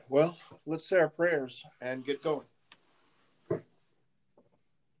Well, let's say our prayers and get going.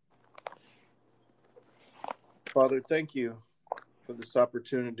 Father, thank you for this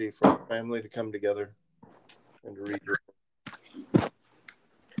opportunity for our family to come together and to read your word.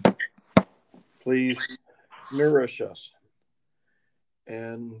 Please nourish us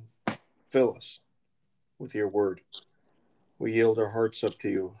and fill us with your word. We yield our hearts up to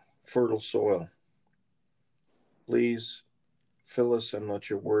you, fertile soil. Please fill us and let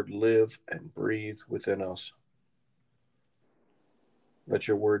your word live and breathe within us. Let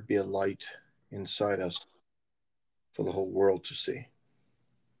your word be a light inside us for the whole world to see.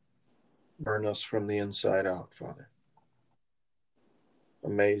 Burn us from the inside out, Father.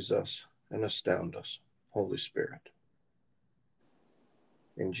 Amaze us and astound us, Holy Spirit.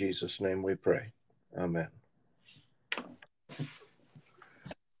 In Jesus' name we pray. Amen.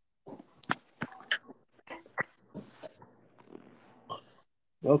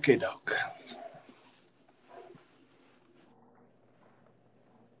 Okay, Doc.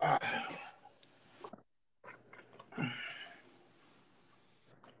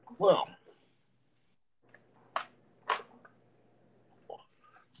 Well,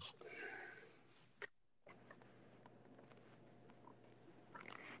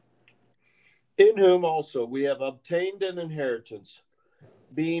 in whom also we have obtained an inheritance,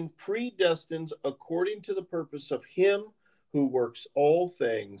 being predestined according to the purpose of him who works all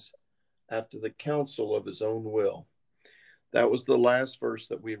things after the counsel of his own will. That was the last verse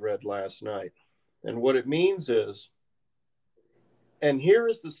that we read last night. And what it means is, and here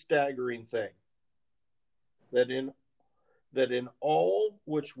is the staggering thing, that in all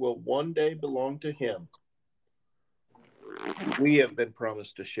which will one day belong to him, we have been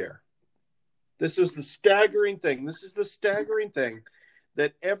promised to share. This is the staggering thing. This is the staggering thing,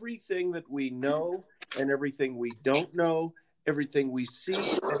 that everything that we know and everything we don't know, everything we see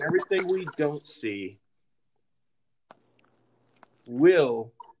and everything we don't see,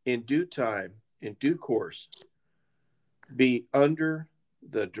 will, in due time, in due course, be under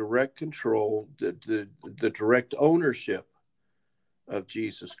the direct control, the direct ownership of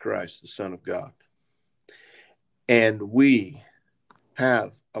Jesus Christ, the Son of God. And we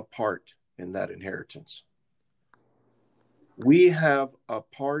have a part in that inheritance. We have a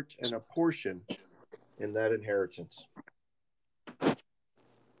part and a portion in that inheritance.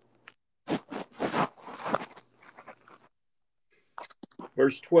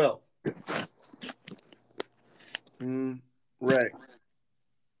 Verse 12.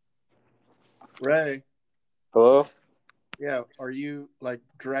 Ray. Hello? Yeah, are you like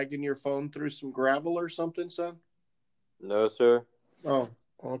dragging your phone through some gravel or something, son? No, sir. Oh,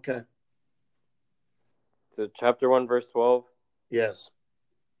 okay. So chapter 1, verse 12. Yes.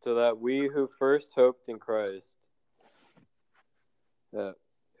 So that we who first hoped in Christ,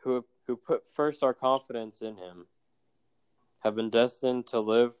 who put first our confidence in him, have been destined to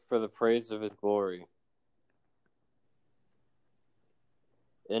live for the praise of his glory.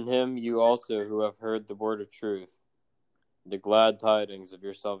 In him you also who have heard the word of truth, the glad tidings of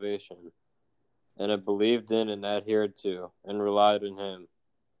your salvation, and have believed in and adhered to and relied on him,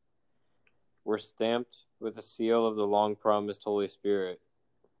 were stamped with the seal of the long-promised Holy Spirit.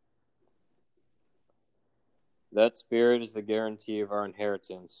 That Spirit is the guarantee of our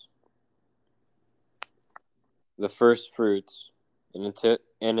inheritance, the first fruits, in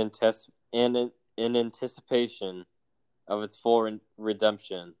anticipation of its full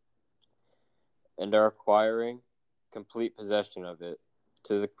redemption, and are acquiring complete possession of it,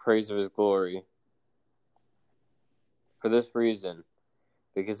 to the praise of his glory. For this reason,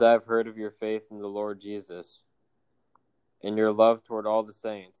 because I have heard of your faith in the Lord Jesus, and your love toward all the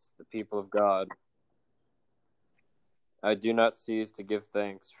saints, the people of God, I do not cease to give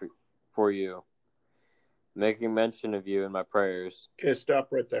thanks for you, making mention of you in my prayers. Okay, stop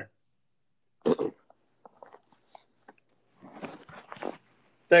right there.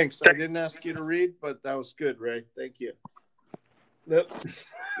 Thanks. I didn't ask you to read, but that was good, Ray. Thank you. Nope.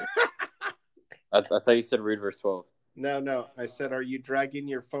 I thought you said read verse 12. No. I said, are you dragging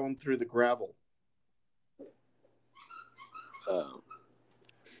your phone through the gravel?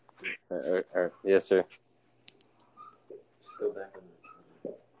 Yes, sir. Still back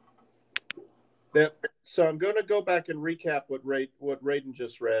in Yep. So I'm going to go back and recap what Raiden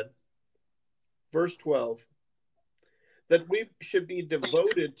just read. Verse 12. That we should be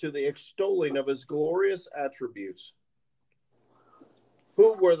devoted to the extolling of his glorious attributes,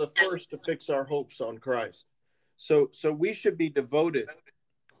 who were the first to fix our hopes on Christ. So we should be devoted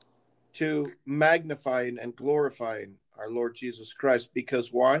to magnifying and glorifying our Lord Jesus Christ.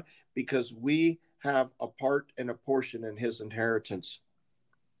 Because why? Because we have a part and a portion in his inheritance.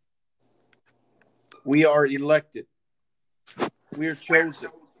 We are elected. We are chosen.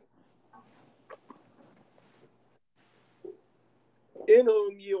 In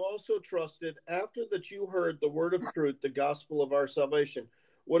whom you also trusted after that you heard the word of truth, the gospel of our salvation.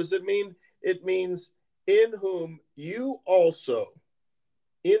 What does it mean? It means in whom are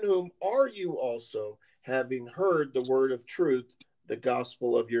you also, having heard the word of truth, the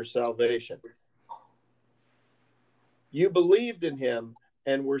gospel of your salvation. You believed in him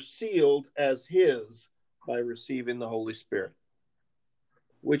and were sealed as his by receiving the Holy Spirit,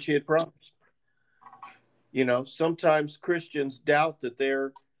 which he had promised. You know, sometimes Christians doubt that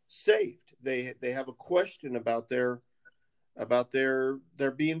they're saved. They have a question about their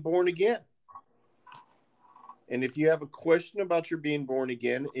being born again. And if you have a question about your being born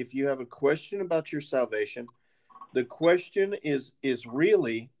again, if you have a question about your salvation, the question is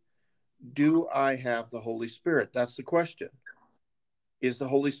really, do I have the Holy Spirit? That's the question. Is the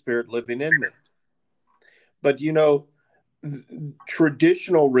Holy Spirit living in me? But you know,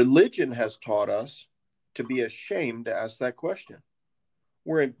 traditional religion has taught us to be ashamed to ask that question.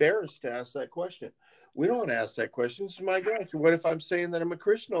 We're embarrassed to ask that question. We don't ask that question. So my gosh, what if I'm saying that I'm a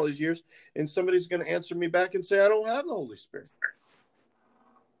Christian all these years and somebody's going to answer me back and say, I don't have the Holy Spirit?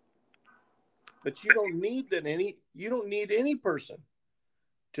 But you don't need any person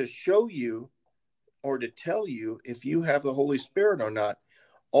to show you or to tell you if you have the Holy Spirit or not.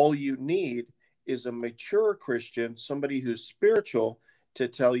 All you need is a mature Christian, somebody who's spiritual, to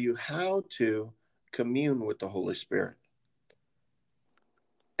tell you how to commune with the Holy Spirit.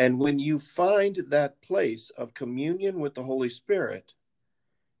 And when you find that place of communion with the Holy Spirit,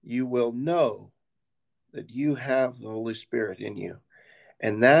 you will know that you have the Holy Spirit in you.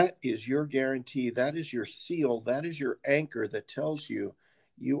 And that is your guarantee. That is your seal. That is your anchor that tells you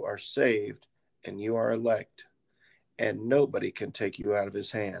you are saved and you are elect. And nobody can take you out of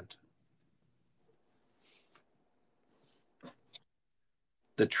his hand.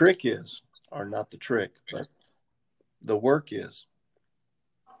 The trick is, or not the trick, but the work is,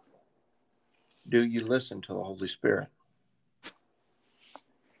 do you listen to the Holy Spirit?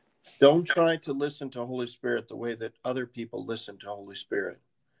 Don't try to listen to Holy Spirit the way that other people listen to Holy Spirit.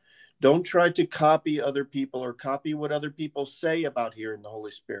 Don't try to copy other people or copy what other people say about hearing the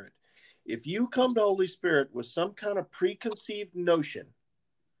Holy Spirit. If you come to Holy Spirit with some kind of preconceived notion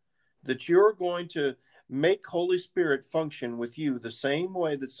that you're going to make Holy Spirit function with you the same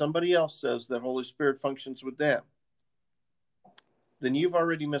way that somebody else says that Holy Spirit functions with them, then you've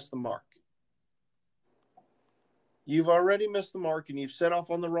already missed the mark. You've already missed the mark and you've set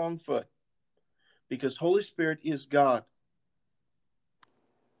off on the wrong foot, because Holy Spirit is God.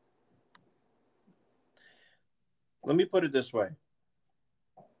 Let me put it this way.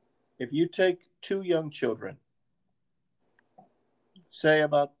 If you take two young children, say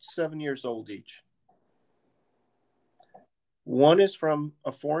about 7 years old each, one is from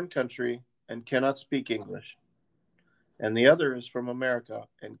a foreign country and cannot speak English, and the other is from America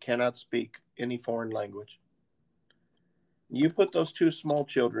and cannot speak any foreign language. You put those two small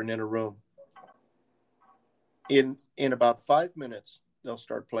children in a room. In about 5 minutes, they'll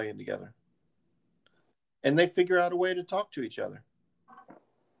start playing together. And they figure out a way to talk to each other.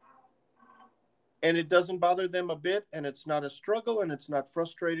 And it doesn't bother them a bit, and it's not a struggle, and it's not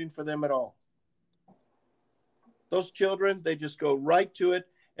frustrating for them at all. Those children, they just go right to it,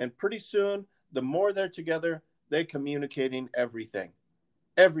 and pretty soon, the more they're together, they're communicating everything.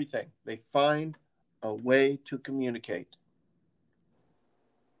 Everything. They find a way to communicate.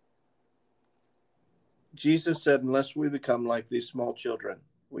 Jesus said, unless we become like these small children,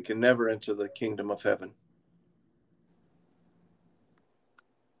 we can never enter the kingdom of heaven.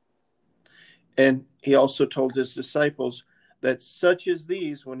 And he also told his disciples that such as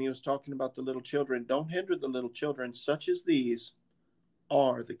these, when he was talking about the little children, don't hinder the little children, such as these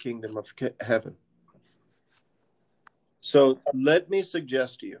are the kingdom of heaven. So let me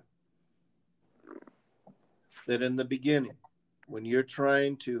suggest to you that in the beginning, when you're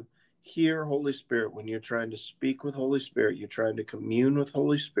trying to hear Holy Spirit, when you're trying to speak with Holy Spirit, you're trying to commune with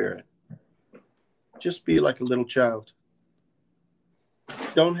Holy Spirit, just be like a little child.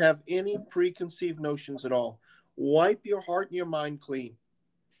 Don't have any preconceived notions at all. Wipe your heart and your mind clean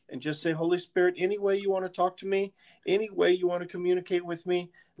and just say, Holy Spirit, any way you want to talk to me, any way you want to communicate with me,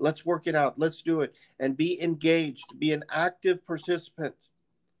 let's work it out. Let's do it. And be engaged. Be an active participant.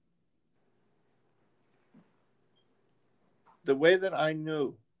 The way that I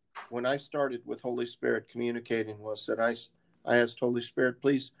knew when I started with Holy Spirit communicating was that I asked Holy Spirit,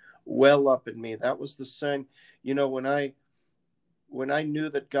 please well up in me. That was the sign. You know, when I knew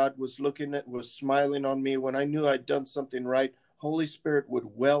that God was was smiling on me, when I knew I'd done something right, Holy Spirit would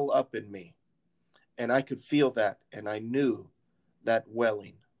well up in me. And I could feel that, and I knew that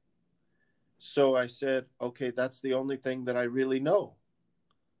welling. So I said, okay, that's the only thing that I really know.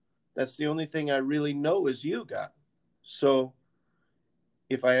 That's the only thing I really know is you, God. So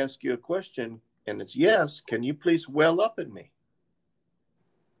if I ask you a question and it's yes, can you please well up in me?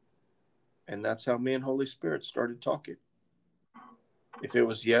 And that's how me and Holy Spirit started talking. If it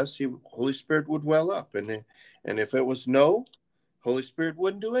was yes, Holy Spirit would well up. And if it was no, Holy Spirit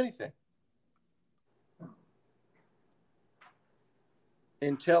wouldn't do anything.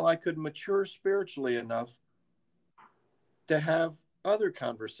 Until I could mature spiritually enough to have other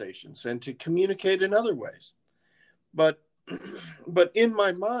conversations and to communicate in other ways. But in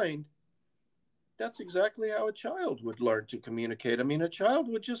my mind, that's exactly how a child would learn to communicate. I mean, a child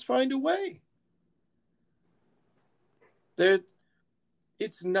would just find a way.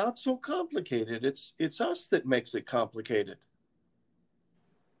 It's not so complicated. It's us that makes it complicated.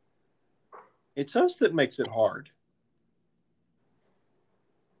 It's us that makes it hard.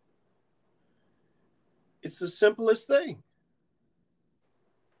 It's the simplest thing.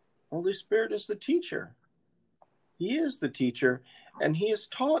 Holy Spirit is the teacher. He is the teacher, and he has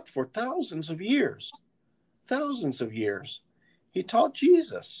taught for thousands of years. Thousands of years. He taught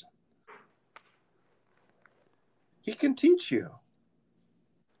Jesus. He can teach you.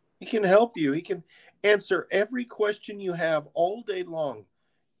 He can help you. He can answer every question you have all day long.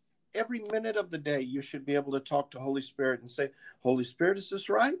 Every minute of the day, you should be able to talk to Holy Spirit and say, Holy Spirit, is this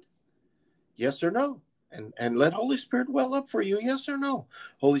right? Yes or no? And let Holy Spirit well up for you, yes or no?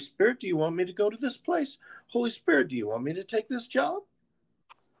 Holy Spirit, do you want me to go to this place? Holy Spirit, do you want me to take this job?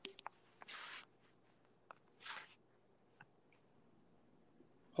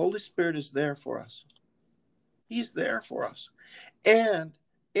 Holy Spirit is there for us. He's there for us. And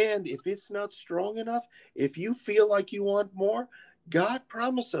if it's not strong enough, if you feel like you want more, God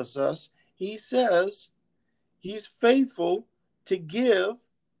promises us, he says, he's faithful to give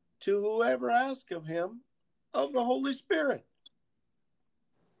to whoever asks of him of the Holy Spirit.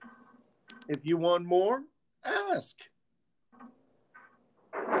 If you want more, ask.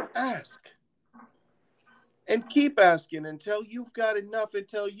 Ask. And keep asking until you've got enough,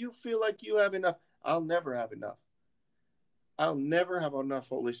 until you feel like you have enough. I'll never have enough. I'll never have enough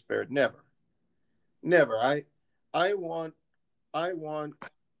Holy Spirit. Never. Never. I want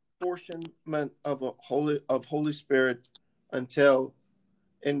apportionment of Holy Spirit until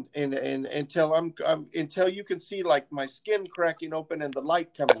until you can see like my skin cracking open and the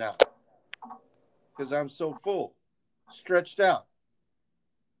light coming out, because I'm so full, stretched out.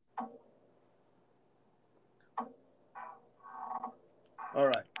 All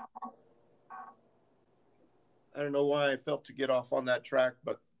right. I don't know why I felt to get off on that track,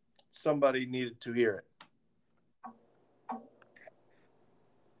 but somebody needed to hear it.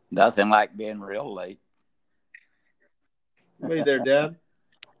 Nothing like being real late. Hey there, Dad.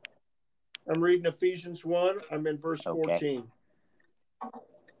 I'm reading Ephesians 1. I'm in verse 14.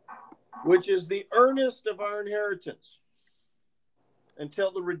 Which is the earnest of our inheritance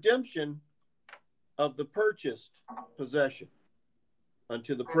until the redemption of the purchased possession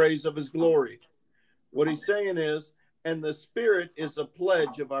unto the praise of his glory. What he's saying is, and the Spirit is a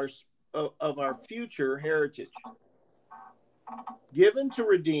pledge of our future heritage, given to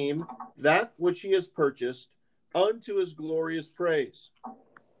redeem that which he has purchased unto his glorious praise.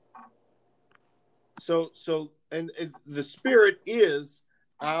 So the Spirit is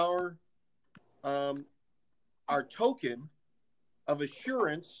our token of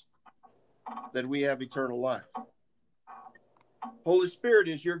assurance that we have eternal life. Holy Spirit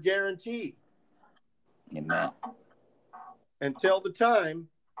is your guarantee. Amen. Until the time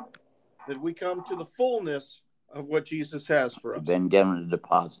that we come to the fullness of what Jesus has for us. You've been given a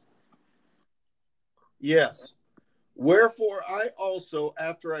deposit. Yes. Wherefore I also,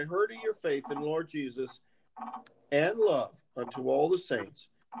 after I heard of your faith in Lord Jesus and love unto all the saints,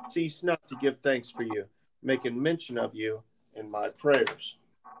 cease not to give thanks for you, making mention of you in my prayers.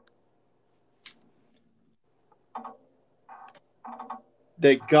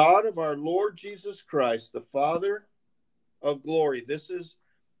 That God of our Lord Jesus Christ, the Father of glory, this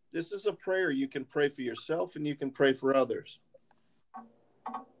is a prayer you can pray for yourself and you can pray for others.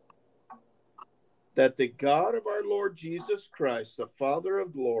 That the God of our Lord Jesus Christ, the Father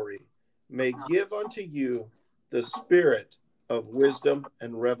of glory, may give unto you the spirit of wisdom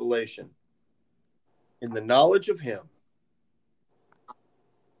and revelation in the knowledge of him,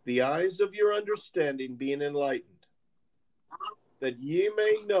 the eyes of your understanding being enlightened, that ye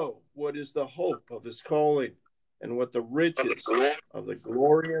may know what is the hope of his calling and what the riches of the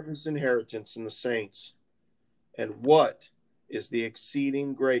glory of his inheritance in the saints, and what is the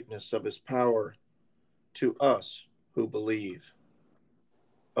exceeding greatness of his power to us who believe,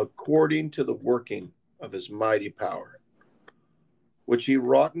 according to the working of his mighty power, which he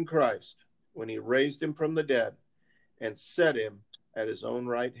wrought in Christ when he raised him from the dead and set him at his own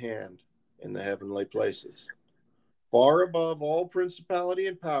right hand in the heavenly places, far above all principality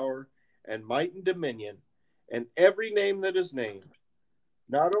and power and might and dominion, and every name that is named,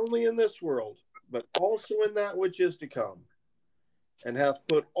 not only in this world, but also in that which is to come, and hath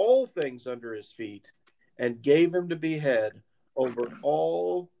put all things under his feet, and gave him to be head over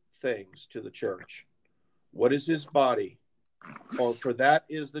all things to the church. What is his body? Or for that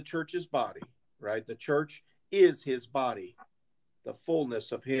is the church's body, right? The church is his body, the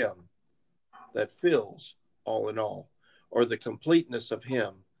fullness of him that fills all in all, or the completeness of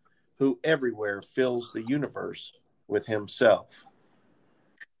him who everywhere fills the universe with himself.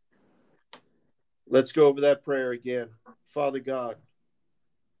 Let's go over that prayer again. Father God,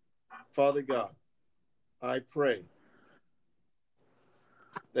 I pray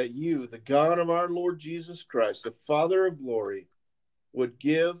that you, the God of our Lord Jesus Christ, the Father of glory, would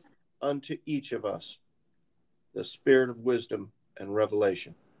give unto each of us the spirit of wisdom and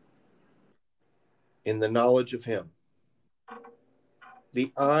revelation in the knowledge of him,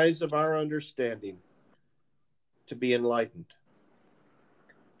 the eyes of our understanding to be enlightened,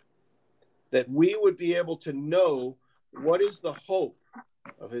 that we would be able to know what is the hope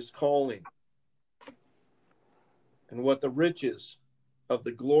of his calling and what the riches of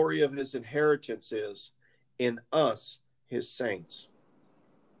the glory of his inheritance is in us, his saints,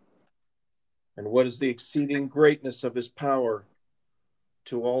 and what is the exceeding greatness of his power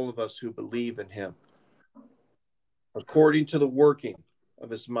to all of us who believe in him, according to the working of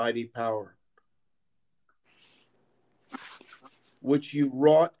his mighty power, which you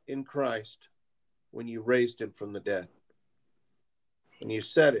wrought in Christ when you raised him from the dead, and you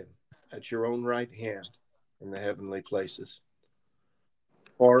set him at your own right hand in the heavenly places,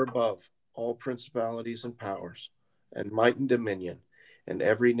 far above all principalities and powers, and might and dominion, and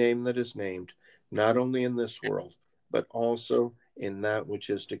every name that is named, not only in this world, but also in that which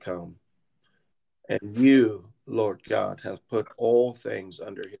is to come. And you, Lord God, hath put all things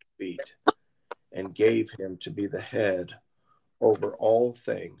under his feet, and gave him to be the head over all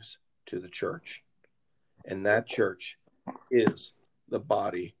things to the church. And that church is the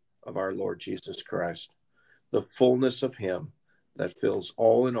body of our Lord Jesus Christ, the fullness of him that fills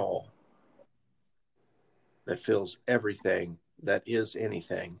all in all, that fills everything that is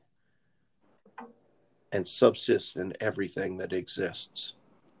anything, and subsists in everything that exists.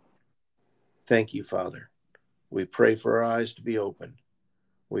 Thank you, Father. We pray for our eyes to be open.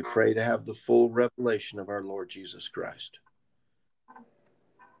 We pray to have the full revelation of our Lord Jesus Christ.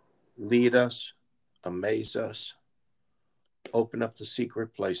 Lead us, amaze us, open up the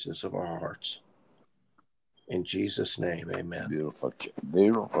secret places of our hearts. In Jesus' name, amen. Beautiful,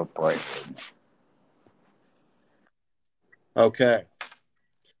 beautiful prayer. Okay.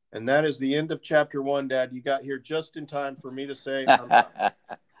 And that is the end of chapter 1, Dad. You got here just in time for me to say I'm done.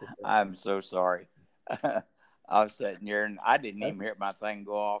 I'm so sorry. I was sitting here and I didn't even hear my thing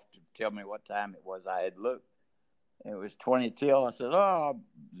go off to tell me what time it was. I had looked. It was 20 till. I said, oh, I'll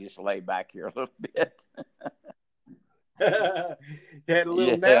just lay back here a little bit. You had a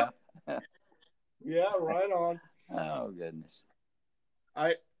little nap? Yeah, right on. Oh, goodness.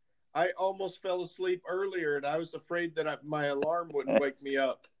 I almost fell asleep earlier, and I was afraid that my alarm wouldn't wake me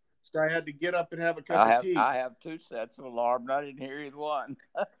up. So I had to get up and have a cup of tea. I have 2 sets of alarms. I didn't hear either one.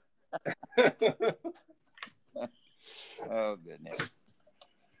 Oh, goodness.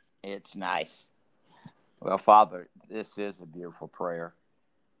 It's nice. Well, Father, this is a beautiful prayer.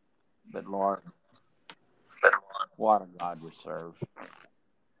 But, Lord, what a God we serve.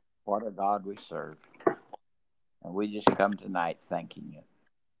 What a God we serve. And we just come tonight thanking you.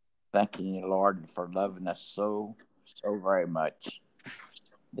 Thanking you, Lord, for loving us so very much.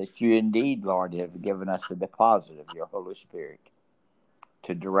 That you indeed, Lord, have given us a deposit of your Holy Spirit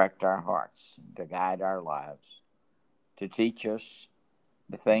to direct our hearts, to guide our lives, to teach us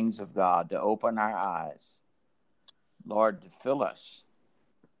the things of God, to open our eyes, Lord, to fill us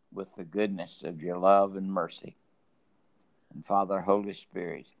with the goodness of your love and mercy. And Father, Holy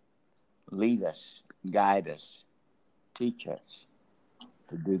Spirit, lead us, guide us, teach us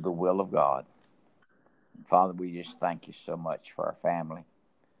to do the will of God. And Father, we just thank you so much for our family.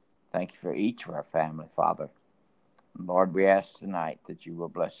 Thank you for each of our family, Father. And Lord, we ask tonight that you will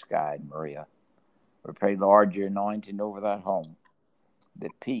bless Sky and Maria. We pray, Lord, your anointing over that home,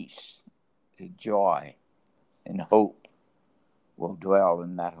 that peace, that joy, and hope will dwell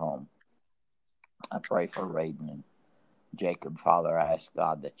in that home. I pray for Raiden and Jacob, Father, I ask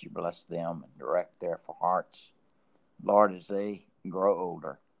God that you bless them and direct their hearts. Lord, as they grow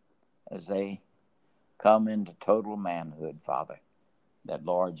older, as they come into total manhood, Father, that,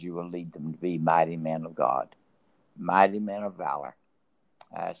 Lord, you will lead them to be mighty men of God, mighty men of valor.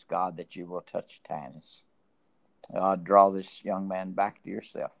 I ask God that you will touch Tanis. God, draw this young man back to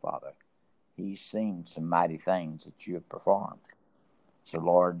yourself, Father. He's seen some mighty things that you have performed. So,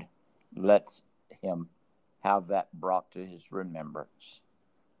 Lord, let him have that brought to his remembrance.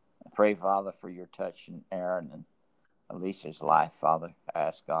 I pray, Father, for your touch in Aaron and Elisa's life, Father. I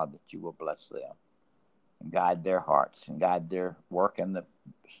ask God that you will bless them and guide their hearts and guide their work in the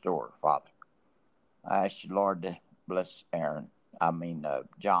store, Father. I ask you, Lord, to bless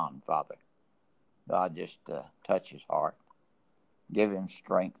John, Father. God, just touch his heart. Give him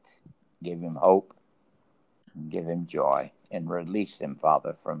strength. Give him hope. Give him joy. And release him,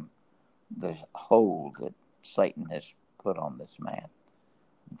 Father, from the hold that Satan has put on this man.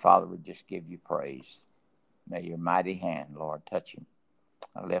 And Father, we just give you praise. May your mighty hand, Lord, touch him.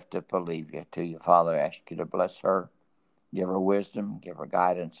 I lift up Olivia to you, Father. I ask you to bless her. Give her wisdom. Give her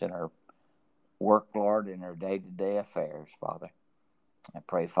guidance in her work, Lord, in her day-to-day affairs, Father. I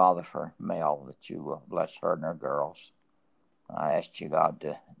pray, Father, for Mel, that you will bless her and her girls. I ask you, God,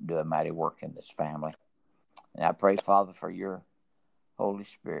 to do a mighty work in this family. And I pray, Father, for your Holy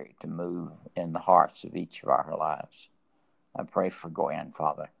Spirit to move in the hearts of each of our lives. I pray for Gwen,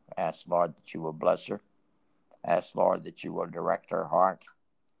 Father. I ask, Lord, that you will bless her. I ask, Lord, that you will direct her heart.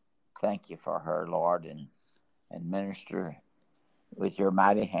 Thank you for her, Lord, and minister with your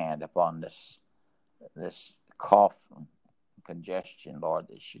mighty hand upon this cough and congestion, Lord,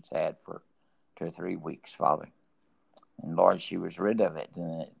 that she's had for 2 or 3 weeks, Father. And Lord, she was rid of it,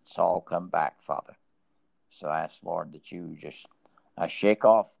 and it's all come back, Father. So I ask, Lord, that you just shake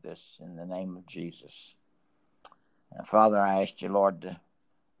off this in the name of Jesus. And Father, I ask you, Lord, to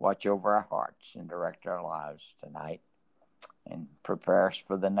watch over our hearts and direct our lives tonight and prepare us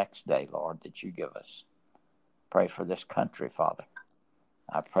for the next day, Lord, that you give us. Pray for this country, Father.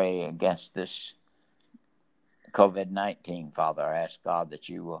 I pray against this COVID-19, Father. I ask, God, that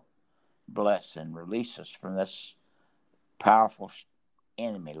you will bless and release us from this powerful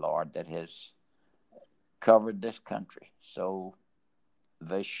enemy, Lord, that has covered this country so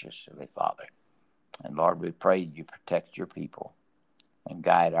viciously, Father. And Lord, we pray you protect your people and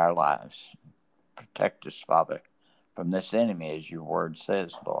guide our lives. Protect us, Father, from this enemy, as your word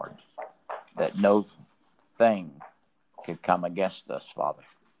says, Lord, that no thing could come against us, Father.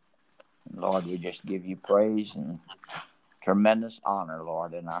 And Lord, we just give you praise and tremendous honor,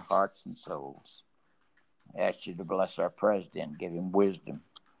 Lord, in our hearts and souls. I ask you to bless our president, give him wisdom,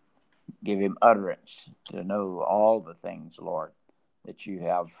 give him utterance to know all the things, Lord, that you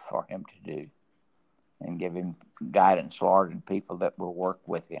have for him to do. And give him guidance, Lord, and people that will work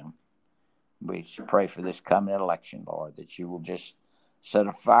with him. We just pray for this coming election, Lord, that you will just set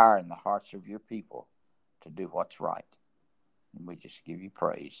a fire in the hearts of your people to do what's right. And we just give you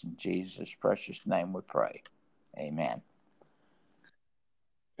praise. In Jesus' precious name we pray. Amen.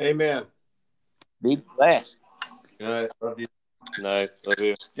 Amen. Be blessed. Good night. Love you. Good night. Love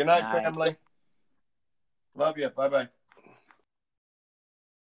you. Good night, family. Love you. Bye-bye.